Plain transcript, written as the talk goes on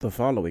The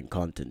following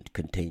content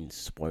contains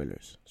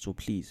spoilers, so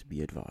please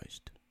be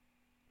advised.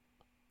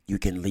 You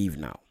can leave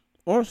now.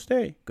 Or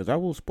stay, because I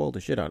will spoil the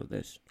shit out of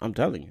this. I'm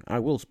telling you, I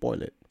will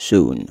spoil it.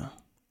 Soon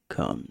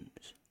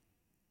comes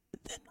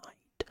the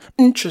night.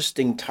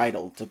 Interesting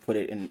title, to put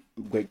it in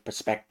great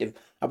perspective,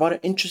 about an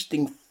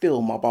interesting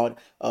film about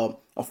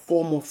a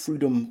former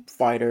freedom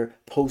fighter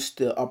post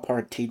the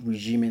apartheid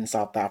regime in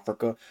South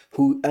Africa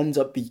who ends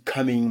up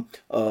becoming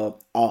a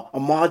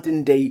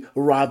modern day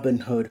Robin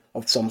Hood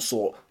of some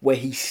sort, where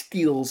he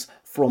steals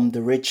from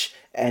the rich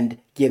and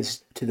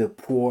gives to the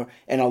poor,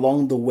 and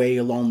along the way,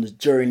 along the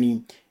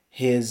journey,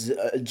 his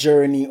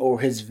journey or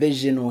his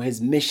vision or his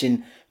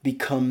mission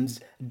becomes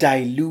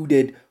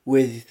diluted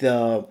with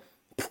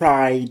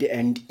pride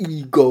and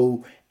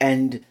ego,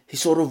 and he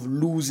sort of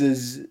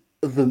loses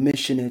the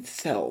mission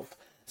itself,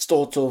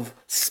 sort of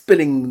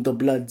spilling the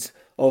bloods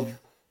of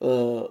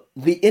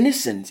the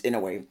innocent in a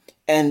way.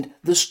 And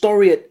the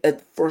story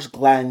at first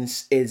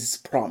glance is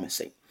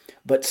promising,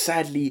 but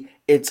sadly,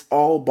 it's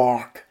all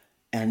bark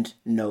and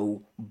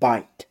no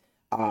bite.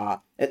 I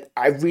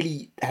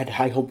really had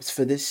high hopes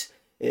for this.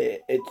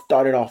 It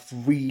started off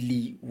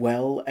really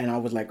well, and I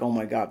was like, oh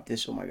my god,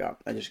 oh my god,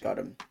 I just got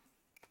a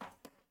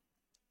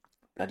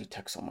bloody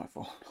text on my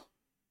phone.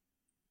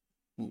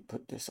 Let me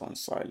put this on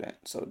silent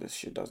so this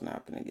shit doesn't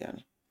happen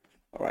again.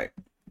 All right.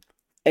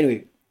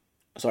 Anyway,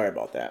 sorry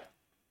about that.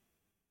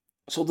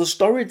 So the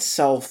story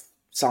itself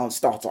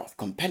starts off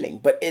compelling,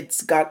 but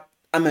it's got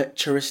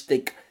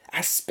amateuristic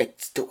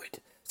aspects to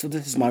it. So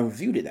this is my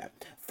review to that.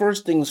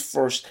 First things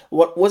first,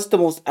 what's the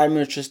most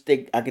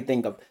amateuristic I could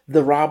think of?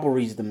 The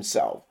robberies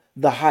themselves,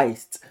 the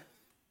heists.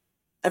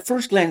 At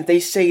first glance, they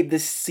say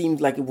this seems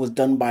like it was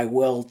done by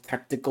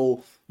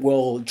well-tactical,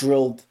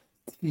 well-drilled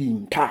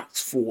team,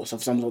 task force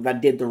of some sort that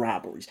did the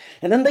robberies.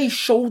 And then they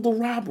show the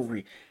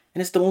robbery.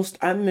 And it's the most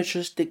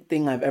amateuristic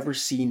thing I've ever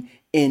seen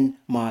in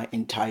my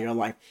entire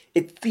life.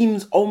 It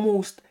seems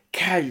almost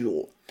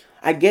casual.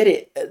 I get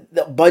it,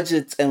 the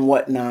budgets and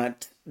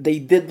whatnot. They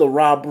did the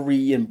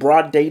robbery in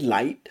broad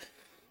daylight.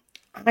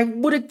 I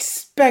would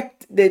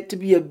expect there to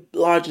be a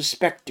larger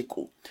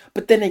spectacle.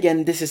 But then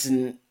again, this is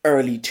in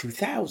early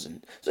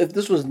 2000. So if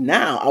this was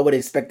now, I would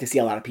expect to see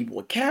a lot of people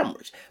with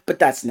cameras. But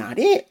that's not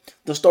it.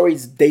 The story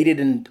is dated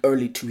in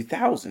early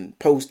 2000,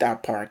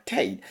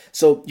 post-apartheid.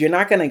 So you're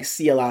not going to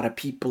see a lot of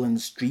people in the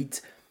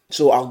streets.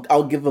 So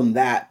I'll give them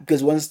that.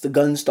 Because once the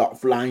guns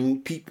start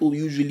flying, people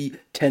usually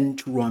tend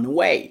to run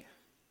away.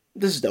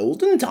 This is the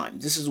olden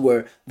times. This is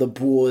where the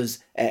Boers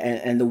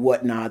and the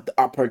whatnot, the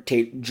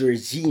apartheid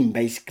regime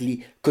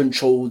basically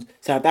controlled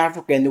South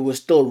Africa, and there was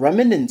still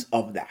remnants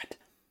of that.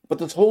 But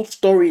this whole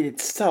story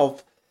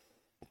itself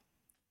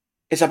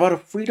is about a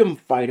freedom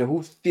fighter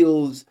who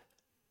feels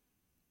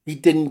he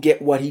didn't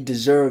get what he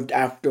deserved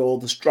after all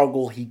the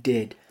struggle he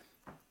did,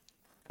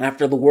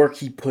 after the work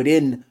he put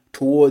in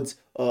towards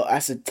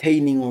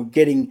ascertaining or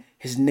getting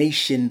his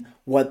nation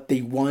what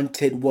they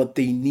wanted, what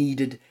they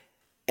needed,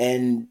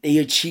 and he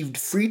achieved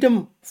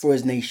freedom for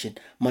his nation.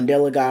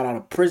 Mandela got out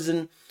of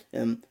prison,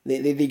 and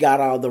they got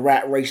out of the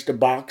rat race to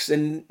box,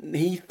 and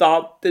he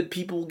thought that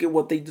people would get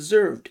what they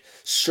deserved.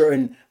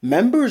 Certain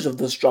members of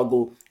the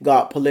struggle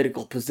got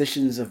political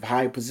positions of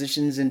high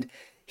positions, and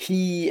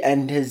he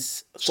and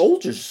his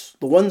soldiers,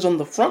 the ones on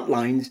the front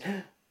lines,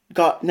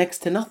 got next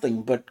to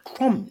nothing but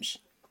crumbs.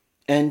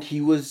 And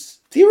he was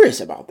furious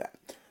about that.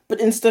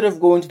 But instead of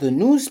going to the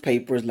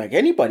newspapers like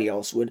anybody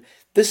else would,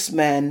 this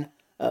man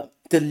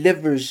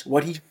delivers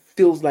what he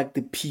feels like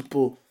the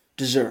people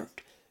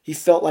deserved. He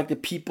felt like the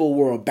people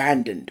were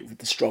abandoned with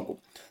the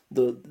struggle.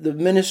 The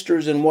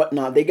ministers and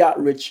whatnot, they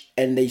got rich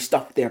and they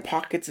stuffed their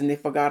pockets and they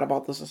forgot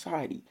about the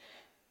society.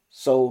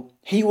 So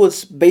he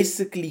was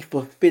basically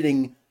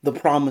fulfilling the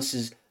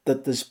promises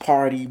that this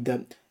party,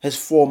 that his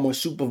former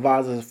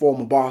supervisors, his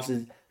former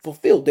bosses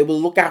fulfilled. They would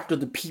look after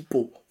the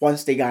people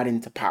once they got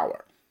into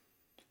power.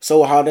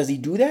 So how does he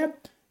do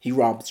that? He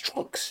robs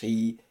trucks.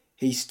 He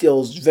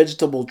steals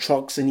vegetable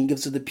trucks and he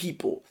gives to the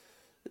people.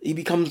 He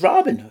becomes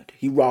Robin Hood.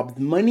 He robs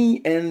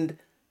money and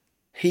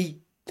he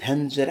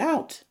hands it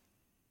out,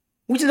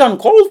 which is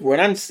uncalled for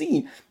and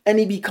unseen. And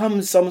he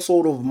becomes some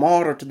sort of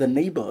martyr to the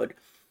neighborhood.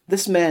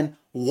 This man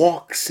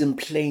walks in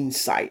plain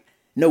sight.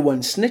 No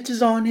one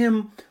snitches on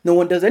him. No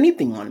one does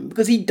anything on him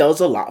because he does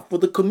a lot for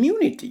the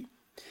community.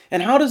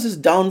 And how does his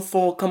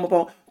downfall come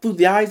about? Through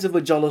the eyes of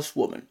a jealous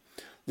woman.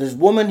 This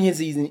woman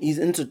he's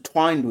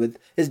intertwined with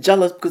is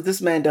jealous because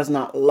this man does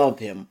not love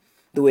him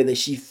the way that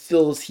she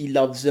feels he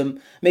loves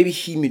him. Maybe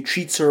he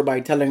mistreats her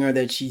by telling her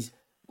that she's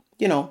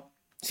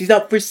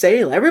up for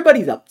sale.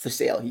 Everybody's up for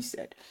sale, he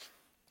said.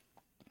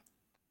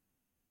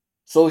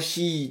 So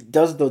she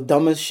does the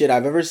dumbest shit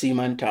I've ever seen in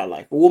my entire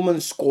life. A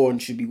woman's scorn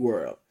should be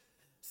word of.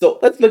 So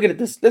let's look at it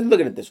this. Let's look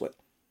at it this way.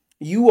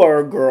 You are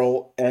a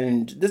girl,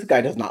 and this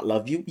guy does not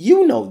love you.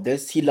 You know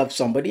this. He loves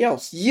somebody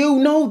else. You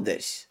know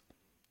this.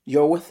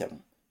 You're with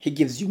him. He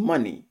gives you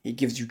money. He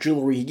gives you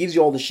jewelry. He gives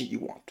you all the shit you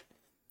want.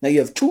 Now you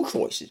have two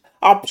choices.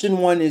 Option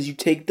one is you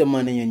take the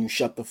money and you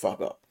shut the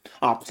fuck up.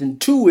 Option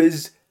two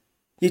is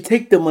you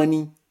take the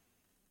money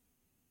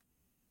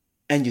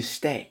and you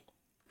stay.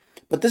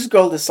 But this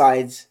girl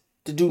decides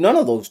to do none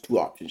of those two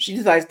options. She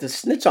decides to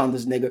snitch on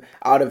this nigga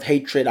out of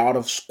hatred, out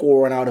of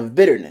scorn, and out of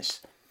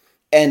bitterness.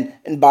 And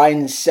by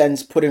in a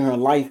sense putting her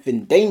life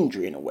in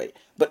danger in a way.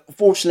 But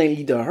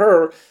fortunately to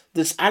her,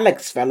 this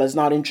Alex fella is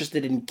not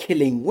interested in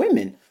killing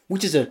women,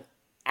 which is a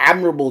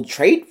admirable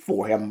trait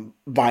for him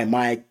by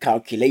my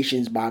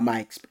calculations, by my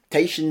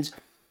expectations,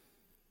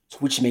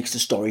 which makes the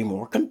story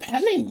more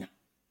compelling.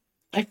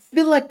 I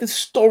feel like the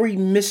story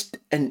missed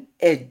an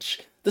edge.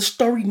 The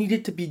story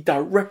needed to be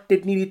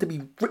directed, needed to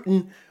be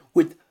written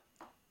with,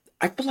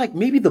 I feel like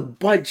maybe the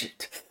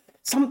budget.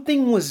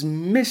 Something was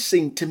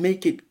missing to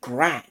make it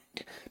grand.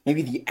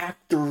 Maybe the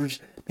actors,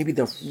 maybe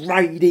the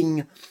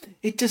writing.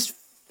 It just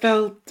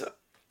felt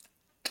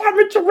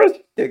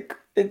amateuristic.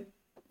 It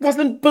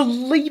wasn't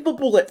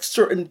believable at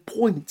certain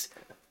points.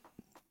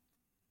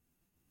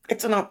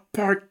 It's an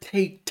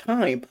apartheid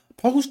time,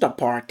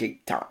 post-apartheid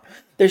time.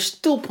 There's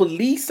still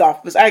police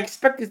officers. I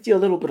expect to see a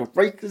little bit of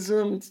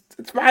racism.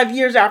 It's 5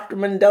 years after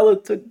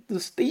Mandela took the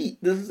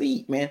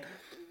seat, man.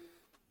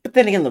 But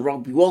then again, the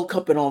Rugby World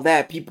Cup and all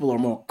that, people are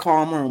more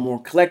calmer and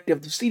more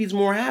collective. The city's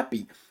more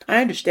happy.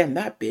 I understand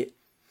that bit.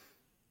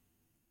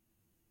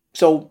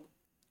 So,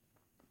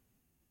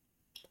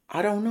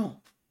 I don't know.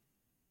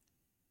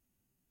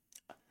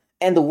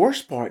 And the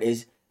worst part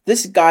is,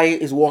 this guy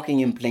is walking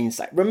in plain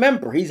sight.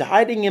 Remember, he's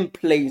hiding in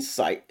plain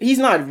sight. He's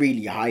not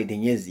really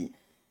hiding, is he?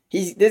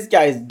 This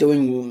guy is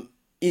doing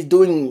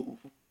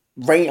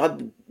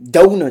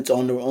donuts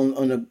on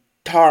the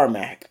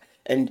tarmac,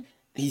 and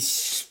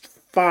he's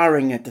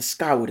firing at the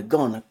sky with a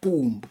gun, like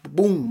boom,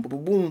 boom,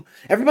 boom, boom.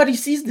 Everybody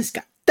sees this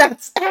guy.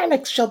 That's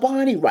Alex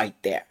Shabane right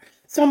there.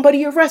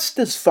 Somebody arrest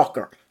this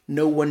fucker.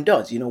 No one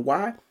does. You know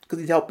why? Because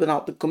he's helping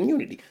out the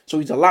community. So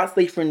he's a lot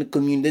safer in the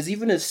community. There's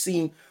even a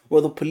scene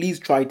where the police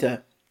try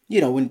to,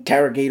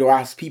 interrogate or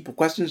ask people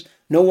questions.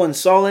 No one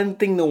saw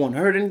anything. No one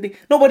heard anything.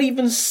 Nobody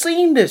even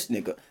seen this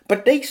nigga.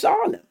 But they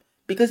saw him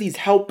because he's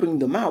helping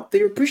them out.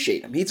 They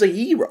appreciate him. He's a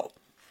hero.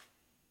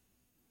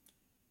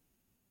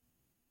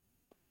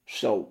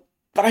 So,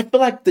 but I feel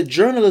like the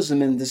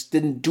journalism in this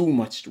didn't do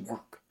much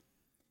work.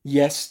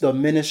 Yes, the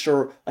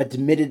minister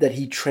admitted that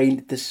he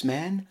trained this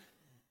man.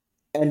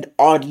 And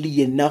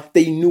oddly enough,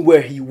 they knew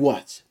where he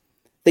was.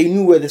 They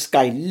knew where this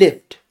guy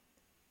lived.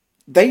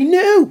 They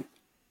knew.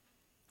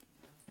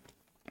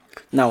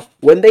 Now,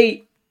 when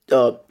they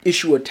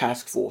issue a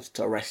task force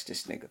to arrest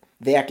this nigga,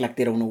 they act like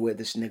they don't know where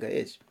this nigga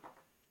is.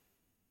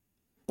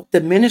 But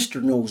the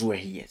minister knows where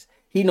he is.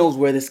 He knows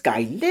where this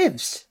guy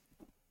lives.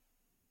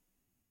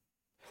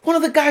 One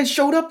of the guys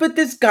showed up at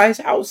this guy's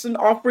house and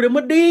offered him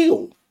a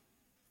deal.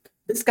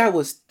 This guy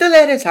was still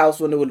at his house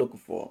when they were looking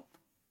for him.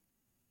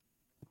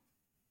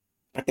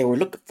 But they were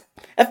looking for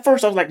him. At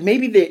first, I was like,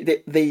 maybe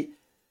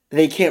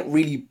they can't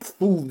really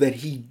prove that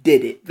he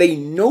did it. They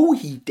know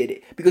he did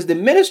it because the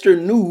minister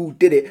knew who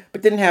did it,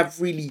 but didn't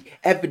have really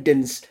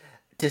evidence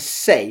to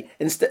say.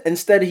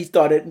 Instead, he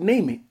started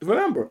naming.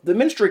 Remember, the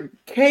minister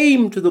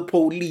came to the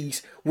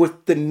police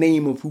with the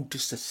name of who to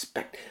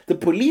suspect. The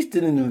police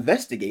didn't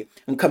investigate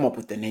and come up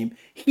with the name.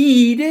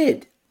 He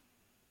did.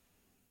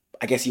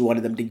 I guess he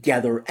wanted them to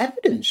gather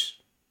evidence.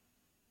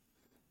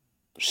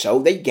 So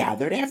they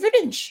gathered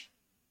evidence.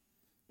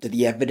 Did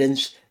the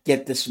evidence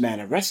get this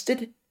man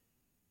arrested?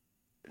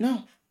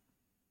 No.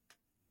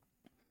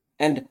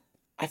 And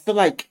I feel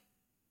like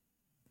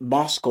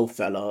Moscow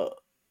fella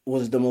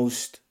was the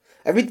most...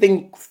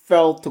 Everything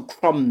fell to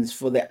crumbs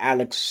for the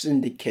Alex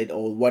Syndicate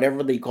or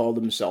whatever they call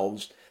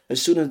themselves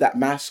as soon as that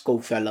Moscow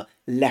fella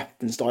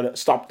left and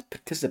stopped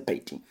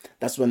participating.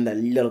 That's when the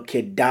little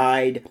kid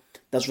died.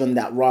 That's when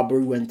that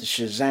robbery went to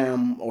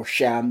Shazam or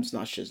Shams,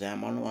 not Shazam.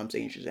 I don't know why I'm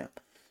saying Shazam.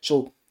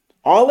 So,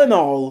 all in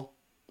all,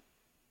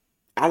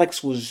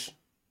 Alex was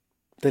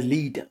the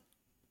leader.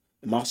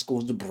 Moscow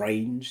was the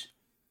brains.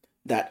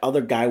 That other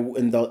guy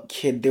and the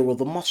kid, they were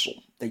the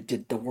muscle. They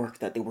did the work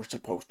that they were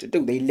supposed to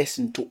do. They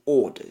listened to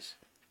orders.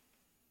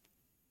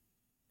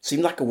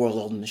 Seemed like a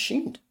well-oiled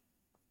machine.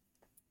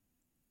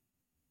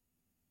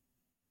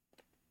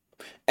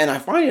 And I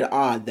find it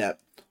odd that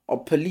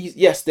police,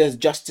 yes, there's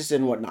justice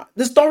and whatnot.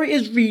 The story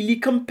is really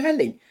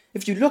compelling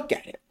if you look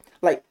at it.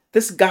 Like,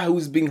 this guy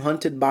who's being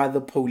hunted by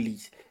the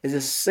police is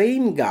the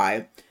same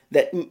guy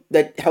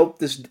that helped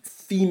this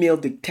female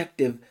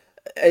detective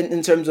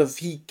in terms of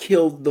he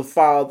killed the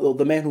father, or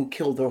the man who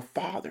killed her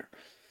father.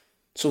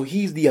 So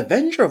he's the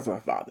avenger of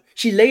her father.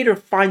 She later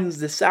finds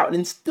this out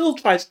and still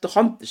tries to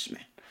hunt this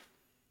man.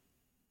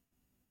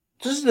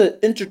 This is an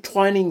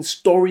intertwining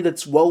story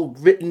that's well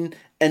written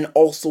and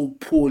also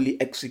poorly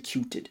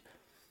executed.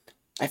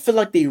 I feel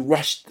like they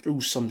rushed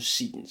through some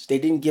scenes. They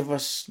didn't give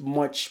us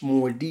much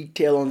more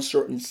detail on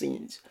certain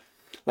scenes.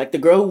 Like the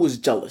girl who was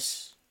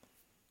jealous.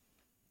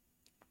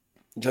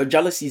 Her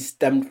jealousy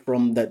stemmed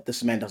from that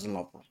this man doesn't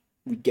love her.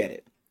 We get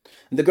it.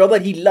 And the girl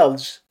that he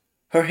loves,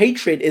 her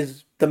hatred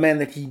is the man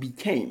that he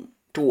became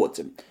towards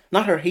him.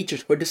 Not her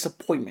hatred, her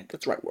disappointment.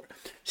 That's the right word.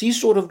 She's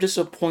sort of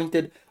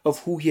disappointed of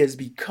who he has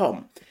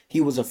become. He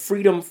was a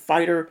freedom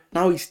fighter.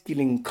 Now he's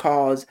stealing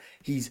cars.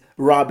 He's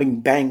robbing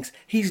banks.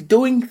 He's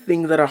doing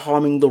things that are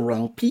harming the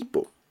wrong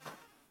people.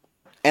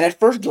 And at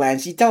first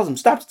glance, he tells him,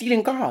 stop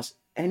stealing cars.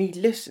 And he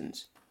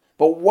listens.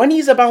 But when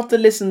he's about to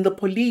listen, the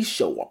police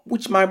show up,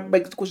 which might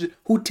beg the question,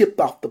 who tipped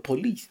off the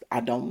police?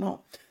 I don't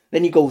know.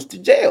 Then he goes to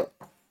jail.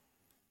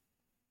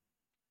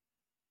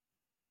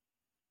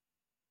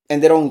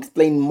 And they don't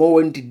explain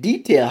more into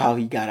detail how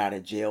he got out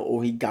of jail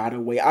or he got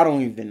away. I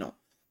don't even know.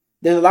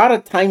 There's a lot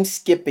of time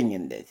skipping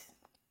in this.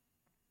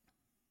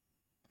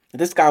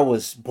 This guy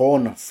was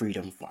born a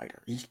freedom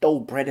fighter. He stole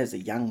bread as a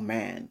young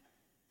man.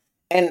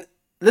 And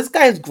this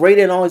guy is great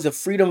and all, he's a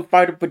freedom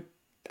fighter, but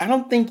I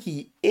don't think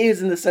he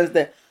is, in the sense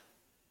that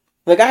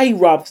the guy he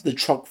robs the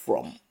truck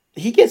from,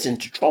 he gets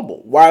into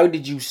trouble. Why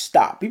did you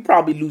stop? He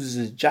probably loses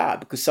his job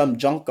because some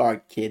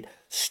junkyard kid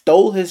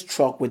stole his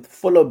truck with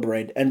full of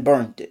bread and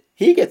burnt it.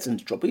 He gets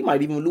into trouble. He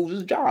might even lose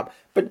his job,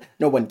 but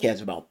no one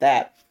cares about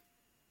that.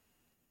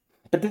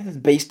 But this is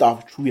based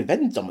off true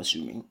events, I'm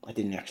assuming. I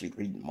didn't actually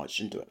read much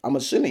into it. I'm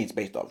assuming it's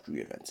based off true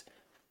events.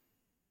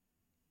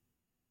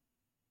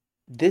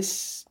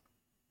 This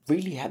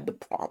really had the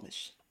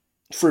promise.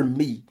 For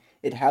me,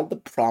 it had the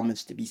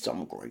promise to be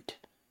something great.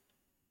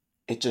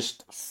 It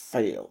just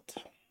failed.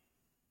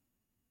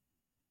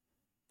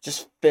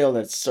 Just failed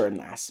at a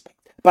certain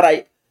aspect.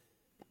 But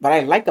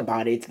I like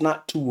about it, it's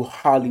not too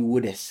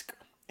Hollywood-esque,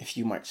 if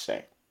you might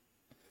say.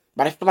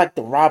 But I feel like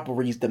the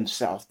robberies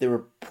themselves, they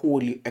were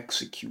poorly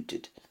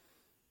executed.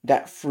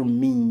 That for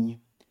me,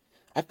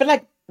 I feel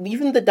like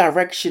even the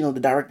direction of the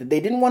director, they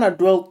didn't want to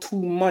dwell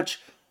too much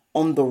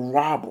on the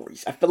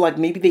robberies. I feel like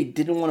maybe they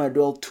didn't want to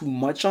dwell too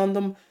much on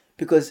them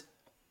because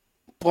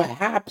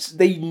perhaps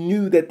they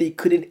knew that they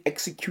couldn't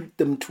execute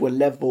them to a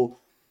level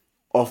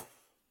of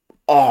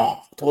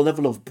to a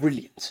level of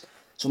brilliance.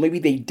 So maybe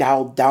they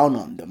dialed down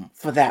on them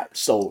for that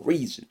sole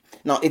reason.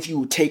 Now, if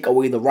you take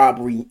away the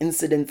robbery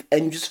incident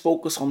and you just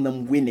focus on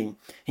them winning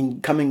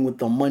and coming with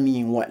the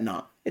money and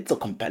whatnot, it's a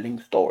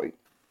compelling story.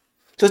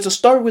 So it's a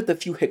story with a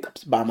few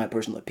hiccups, by my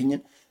personal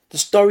opinion. The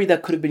story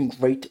that could have been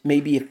great,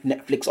 maybe if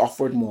Netflix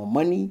offered more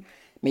money,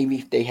 maybe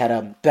if they had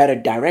a better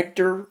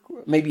director,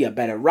 maybe a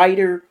better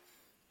writer.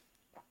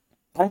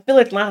 But I feel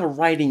like it's not a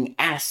writing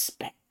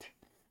aspect.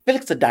 I feel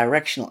like it's a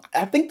directional.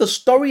 I think the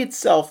story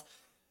itself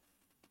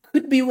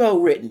could be well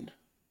written.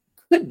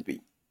 Could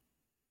be.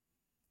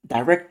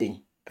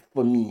 Directing,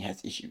 for me,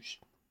 has issues.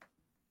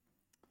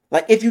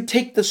 Like, if you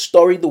take the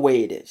story the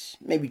way it is,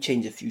 maybe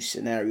change a few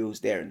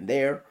scenarios there and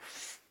there,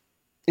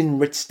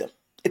 enrich them.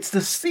 It's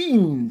the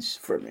scenes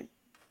for me.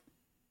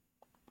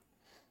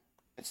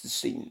 It's the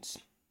scenes.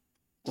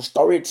 The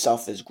story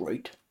itself is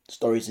great. The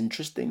story is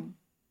interesting.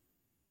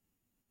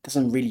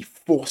 Doesn't really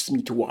force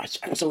me to watch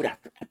episode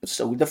after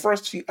episode. The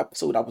first few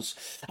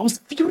episodes, I was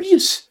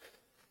furious.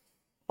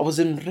 I was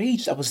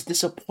enraged. I was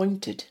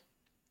disappointed.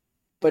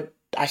 But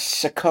I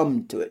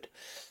succumbed to it.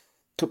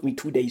 Took me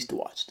 2 days to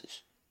watch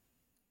this.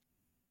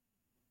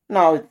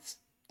 Now it's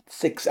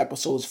 6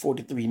 episodes,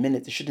 43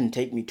 minutes. It shouldn't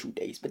take me 2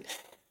 days, but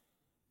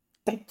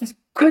I just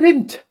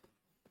couldn't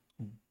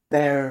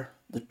bear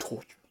the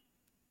torture,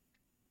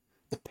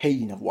 the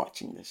pain of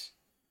watching this.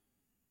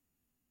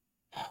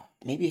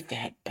 Maybe if they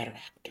had better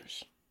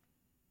actors.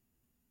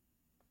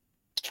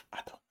 I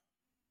don't know.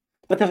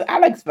 But the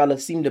Alex fella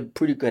seemed a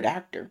pretty good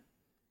actor.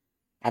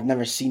 I've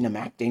never seen him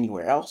act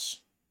anywhere else,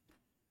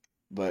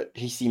 but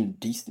he seemed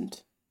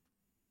decent.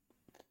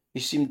 He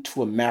seemed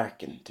too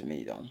American to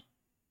me, though.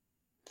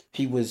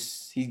 He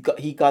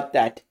got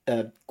that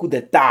coup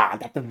d'etat,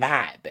 that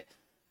vibe.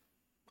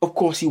 Of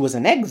course, he was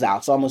in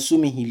exile, so I'm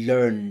assuming he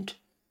learned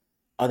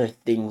other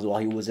things while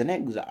he was in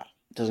exile.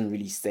 It doesn't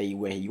really say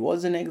where he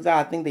was in exile.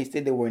 I think they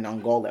said they were in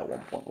Angola at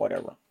one point,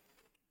 whatever.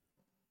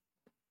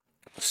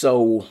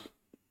 So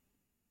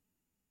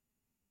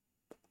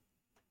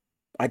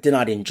I did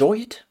not enjoy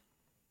it,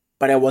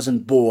 but I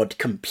wasn't bored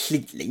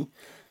completely.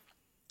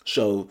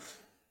 So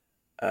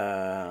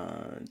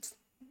 2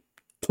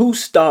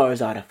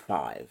 stars out of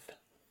 5.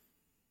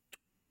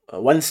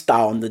 1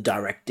 star on the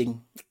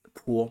directing,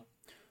 poor.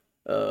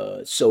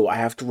 So I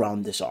have to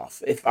round this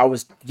off. If I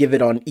was to give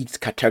it on each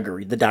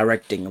category, the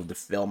directing of the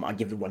film, I'd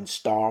give it 1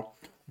 star.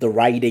 The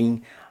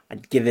writing,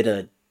 I'd give it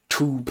a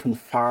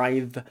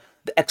 2.5.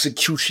 The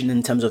execution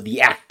in terms of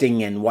the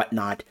acting and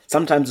whatnot.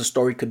 Sometimes the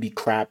story could be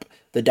crap,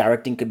 the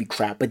directing could be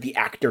crap, but the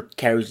actor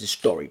carries the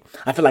story.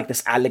 I feel like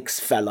this Alex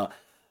fella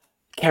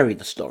carried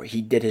the story.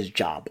 He did his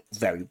job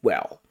very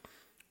well.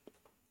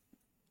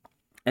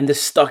 And the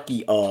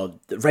Stucky,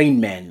 the Rain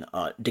Man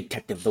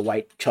detective, the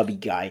white chubby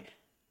guy,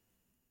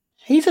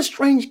 he's a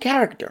strange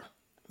character.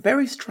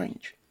 Very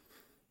strange.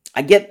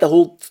 I get the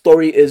whole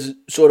story is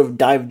sort of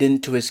dived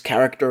into his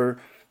character.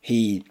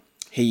 He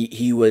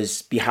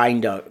was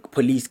behind a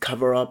police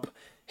cover-up.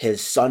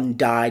 His son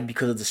died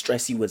because of the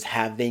stress he was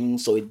having.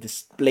 So it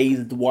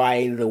displays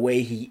why the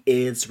way he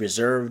is,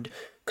 reserved,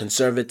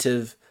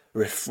 conservative,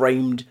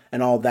 reframed,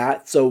 and all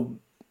that. So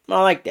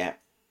I like that.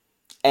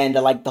 And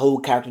I like the whole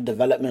character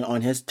development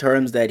on his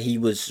terms, that he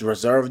was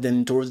reserved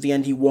and towards the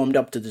end he warmed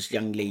up to this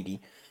young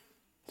lady.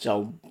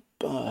 So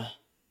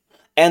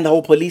and the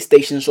whole police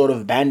station sort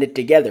of banded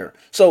together.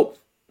 So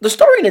the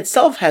story in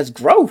itself has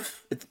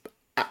growth.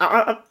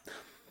 The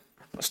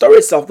story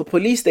itself, the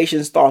police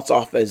station starts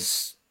off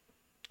as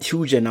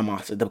huge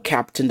animosity. The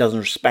captain doesn't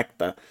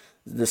respect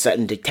the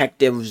certain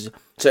detectives.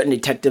 Certain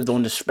detectives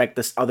don't respect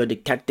this other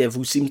detective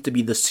who seems to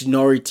be the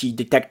seniority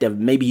detective.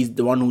 Maybe he's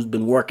the one who's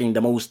been working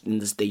the most in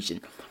the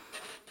station.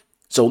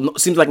 So it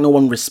seems like no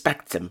one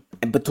respects him.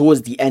 But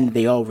towards the end,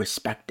 they all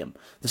respect him.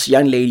 This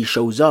young lady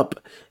shows up,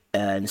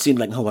 and it seems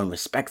like no one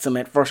respects him.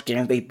 At first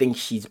glance, they think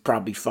she's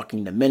probably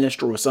fucking the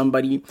minister or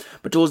somebody.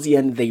 But towards the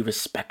end, they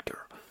respect her.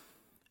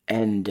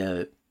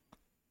 And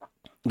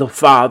the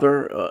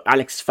father,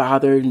 Alex's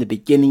father, in the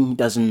beginning,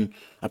 doesn't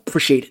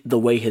appreciate the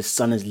way his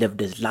son has lived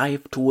his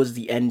life. Towards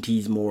the end,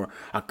 he's more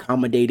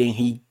accommodating.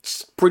 He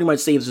pretty much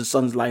saves his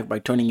son's life by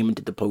turning him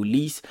into the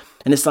police.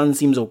 And his son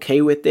seems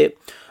okay with it.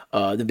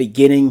 The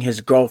beginning,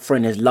 his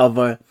girlfriend, his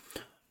lover,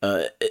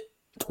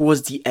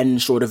 towards the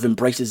end, sort of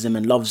embraces him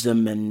and loves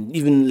him and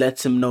even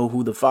lets him know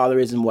who the father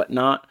is and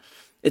whatnot.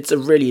 It's a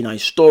really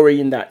nice story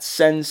in that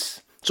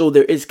sense. So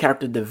there is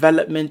character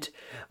development,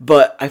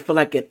 but I feel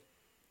like a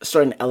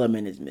certain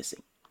element is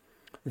missing.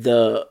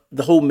 The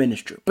whole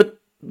minister. But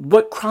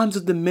what crimes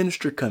did the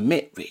minister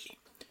commit, really?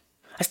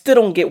 I still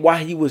don't get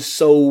why he was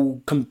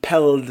so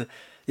compelled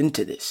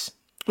into this.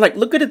 Like,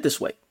 look at it this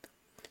way.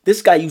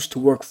 This guy used to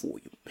work for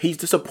you. He's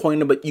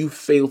disappointed, but you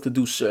failed to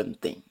do certain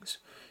things.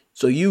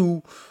 So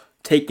you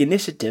take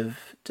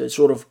initiative to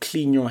sort of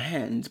clean your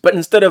hands. But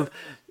instead of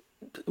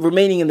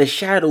remaining in the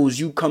shadows,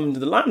 you come into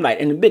the limelight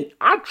and admit,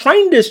 I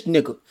trained this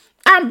nigga.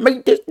 I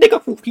made this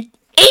nigga who he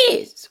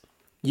is.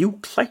 You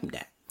claim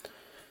that.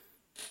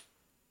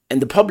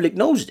 And the public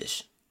knows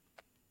this.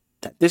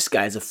 That this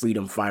guy's a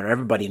freedom fighter.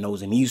 Everybody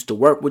knows him. He used to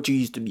work with you.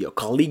 He used to be a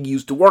colleague. He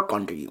used to work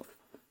under you.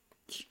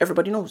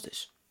 Everybody knows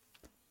this.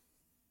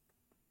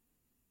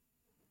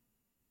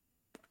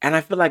 And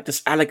I feel like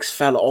this Alex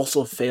fella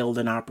also failed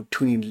an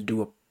opportunity to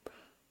do a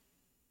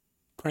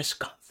press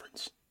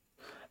conference.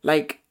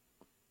 Like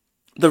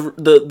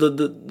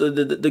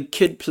the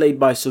kid played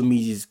by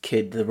Sumizi's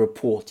kid, the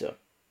reporter.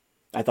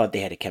 I thought they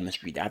had a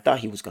chemistry there. I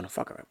thought he was gonna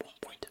fuck her at one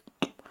point,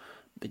 but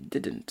he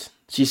didn't.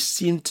 She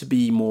seemed to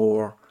be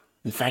more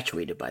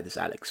infatuated by this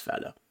Alex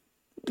fella.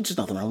 There's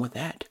nothing wrong with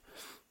that.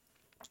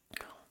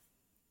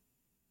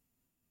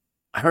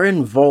 Her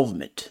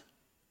involvement,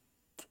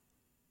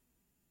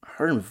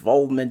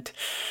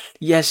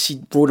 yes,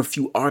 she wrote a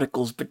few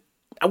articles, but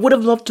I would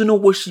have loved to know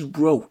what she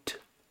wrote.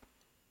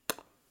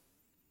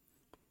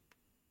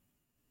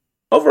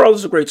 Overall,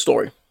 it's a great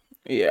story.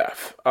 Yeah,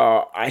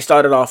 I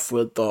started off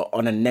with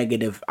on a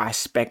negative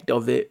aspect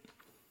of it,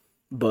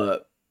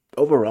 but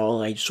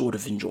overall, I sort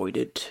of enjoyed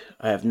it.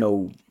 I have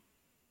no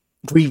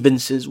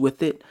grievances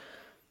with it.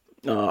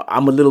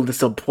 I'm a little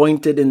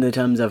disappointed in the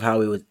terms of how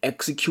it was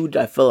executed.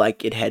 I feel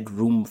like it had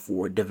room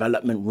for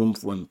development, room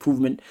for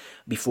improvement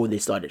before they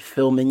started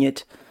filming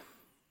it.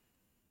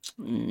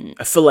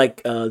 I feel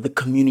like the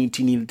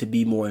community needed to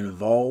be more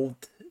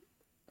involved.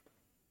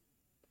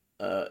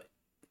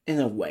 In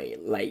a way,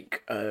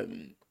 like,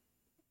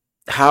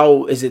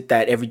 how is it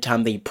that every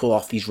time they pull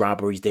off these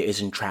robberies, there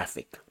isn't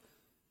traffic?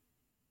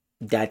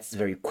 That's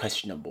very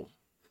questionable.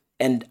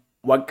 And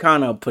what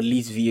kind of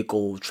police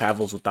vehicle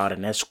travels without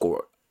an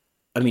escort?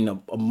 I mean,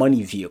 a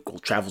money vehicle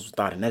travels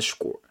without an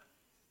escort.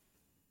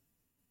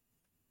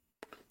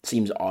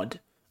 Seems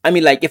odd. I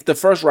mean, like, if the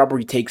first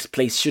robbery takes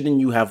place, shouldn't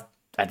you have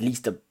at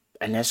least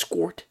an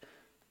escort?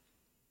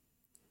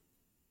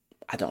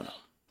 I don't know.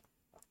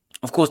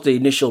 Of course, the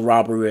initial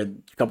robbery where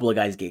a couple of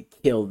guys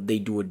get killed, they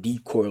do a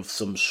decoy of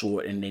some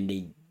sort, and then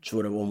they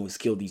sort of almost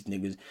kill these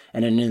niggas,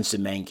 and an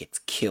innocent man gets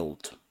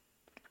killed.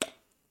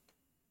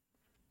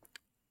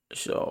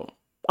 So,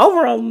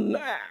 overall,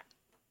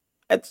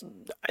 it's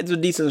a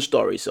decent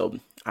story, so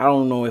I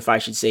don't know if I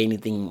should say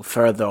anything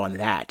further on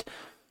that.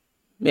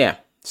 Yeah,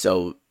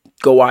 so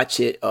go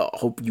watch it.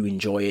 Hope you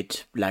enjoy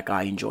it like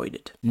I enjoyed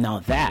it. Now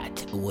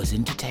that was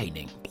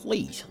entertaining.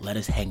 Please let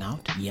us hang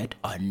out yet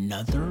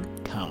another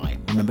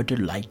time. Remember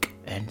to like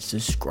and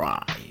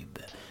subscribe.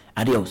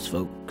 Adios,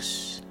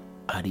 folks.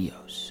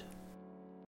 Adios.